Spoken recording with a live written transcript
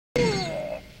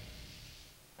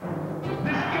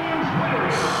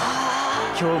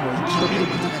今日も生き延び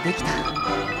ることができた。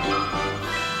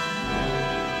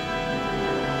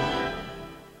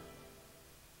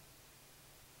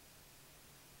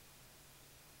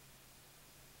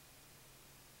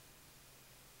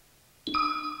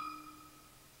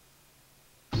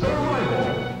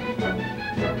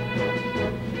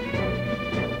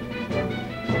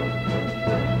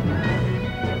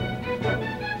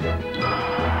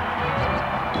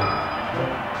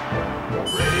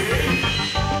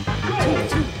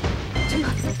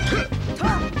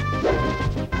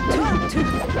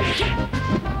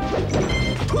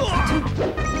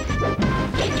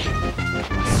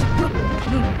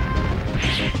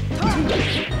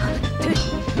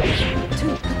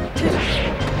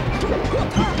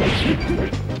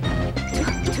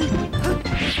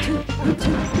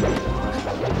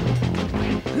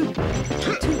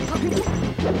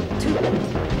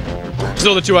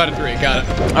Still the 2 out of 3. Got it.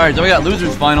 All right, so we got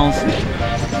losers finals.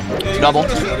 Double.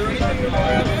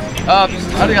 I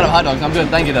already got a hot dog. I'm good.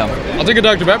 Thank you, though. I'll take a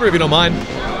Dr. Pepper if you don't mind.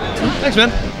 Thanks, man.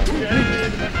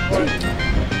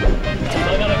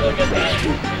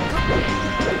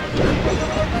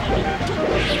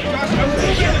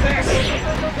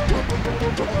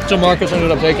 So Marcus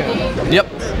ended up taking it.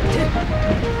 Yep.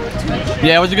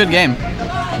 Yeah, it was a good game.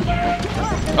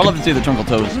 I love to see the twinkle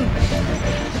toes.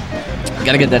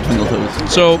 Gotta get that twinkle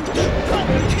toes. So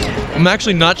I'm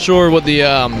actually not sure what the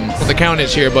count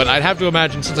is here, but I'd have to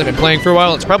imagine since I've been playing for a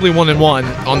while, it's probably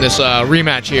 1-1 on this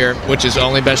rematch here, which is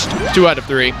only best 2 out of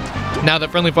 3. Now that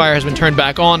Friendly Fire has been turned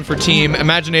back on for Team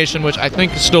Imagination, which I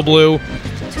think is still blue,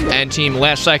 and Team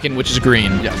Last Second, which is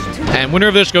green. Yes. And winner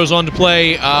of this goes on to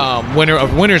play winner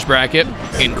of winner's bracket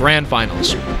in grand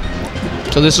finals.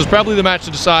 So this is probably the match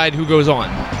to decide who goes on.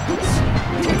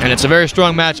 And it's a very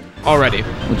strong match already.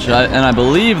 I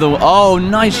believe oh,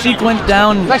 nice. Sheik went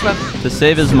down to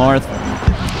save his Marth.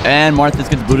 And Marth just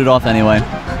gets booted off anyway.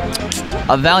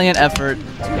 A valiant effort.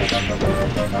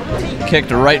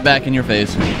 Kicked right back in your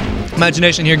face.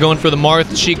 Imagination here going for the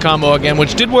Marth Sheik combo again,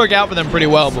 which did work out for them pretty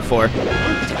well before.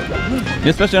 Yeah,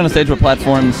 especially on a stage with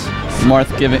platforms.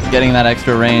 Marth getting that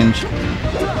extra range.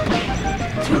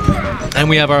 And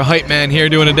we have our hype man here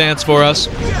doing a dance for us.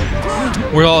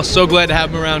 We're all so glad to have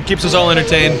him around. Keeps us all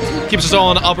entertained. Keeps us all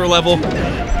on the upper level.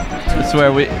 I swear,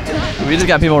 we just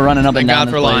got people running up and down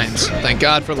this place. Thank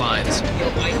God for lines.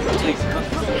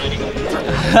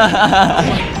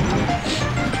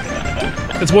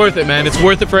 It's worth it, man. It's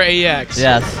worth it for AEX.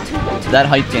 Yes, that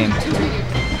hype game.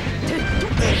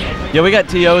 Yeah, we got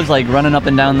TOs like running up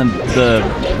and down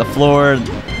the floor,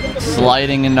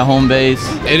 sliding into home base.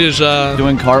 It is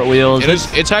doing cartwheels.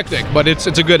 It's hectic, but it's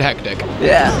a good hectic.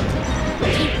 Yeah.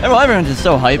 Well, everyone's just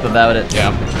so hype about it. Yeah.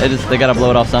 They gotta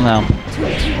blow it off somehow.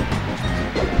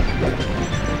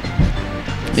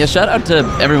 Yeah, shout out to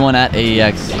everyone at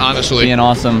AEX. Honestly. Being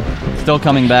awesome. Still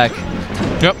coming back.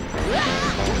 Yep.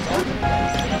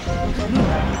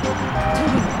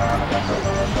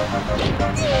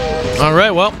 All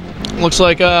right, well, looks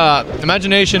like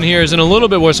Imagination here is in a little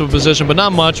bit worse of a position, but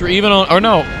not much. We're even on, or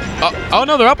no. Oh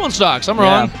no, they're up on stocks. I'm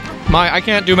wrong. I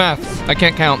can't do math. I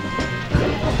can't count.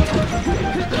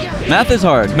 Math is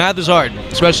hard. Math is hard,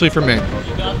 especially for me.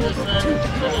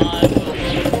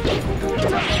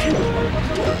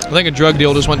 I think a drug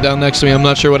deal just went down next to me. I'm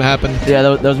not sure what happened. Yeah,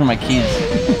 those were my keys.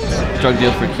 Drug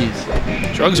deal for keys.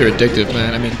 Drugs are addictive,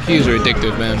 man. I mean, keys are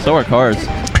addictive, man. So are cars.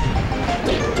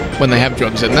 When they have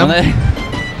drugs in them.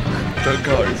 Drug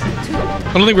cars.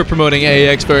 I don't think we're promoting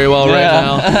AEX very well right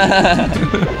now.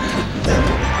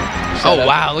 Oh,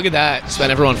 wow, look at that. Just got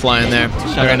everyone flying there.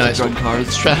 Very nice. Drug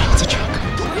cars. Shout out to drug cars.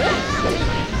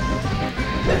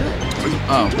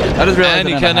 Oh, I just realized. And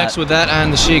he connects with that,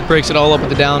 and the Sheik breaks it all up with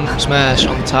the down smash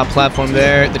on the top platform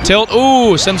there. The tilt,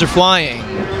 ooh, sends her flying.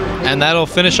 And that'll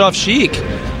finish off Sheik.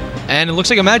 And it looks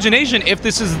like Imagination, if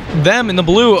this is them in the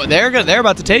blue, they're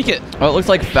about to take it. Well, it looks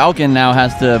like Falcon now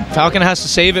has to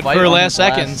save it for last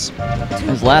seconds.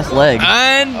 His last leg.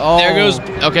 And there goes.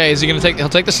 Okay, is he gonna take? He'll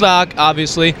take the stock,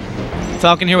 obviously.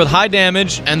 Falcon here with high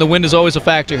damage, and the wind is always a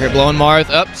factor here. Blowing Marth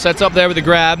up, sets up there with the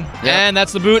grab, and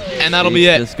that's the boot, and that'll be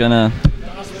it. Just gonna.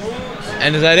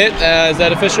 And is that it? Is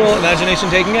that official? Imagination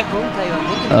taking it?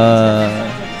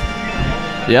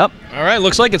 Yep. All right,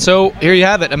 looks like it. So here you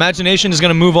have it. Imagination is going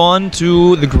to move on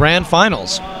to the grand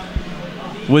finals,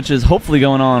 which is hopefully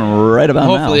going on right about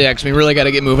now. Hopefully, yeah, because we really got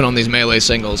to get moving on these melee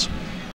singles.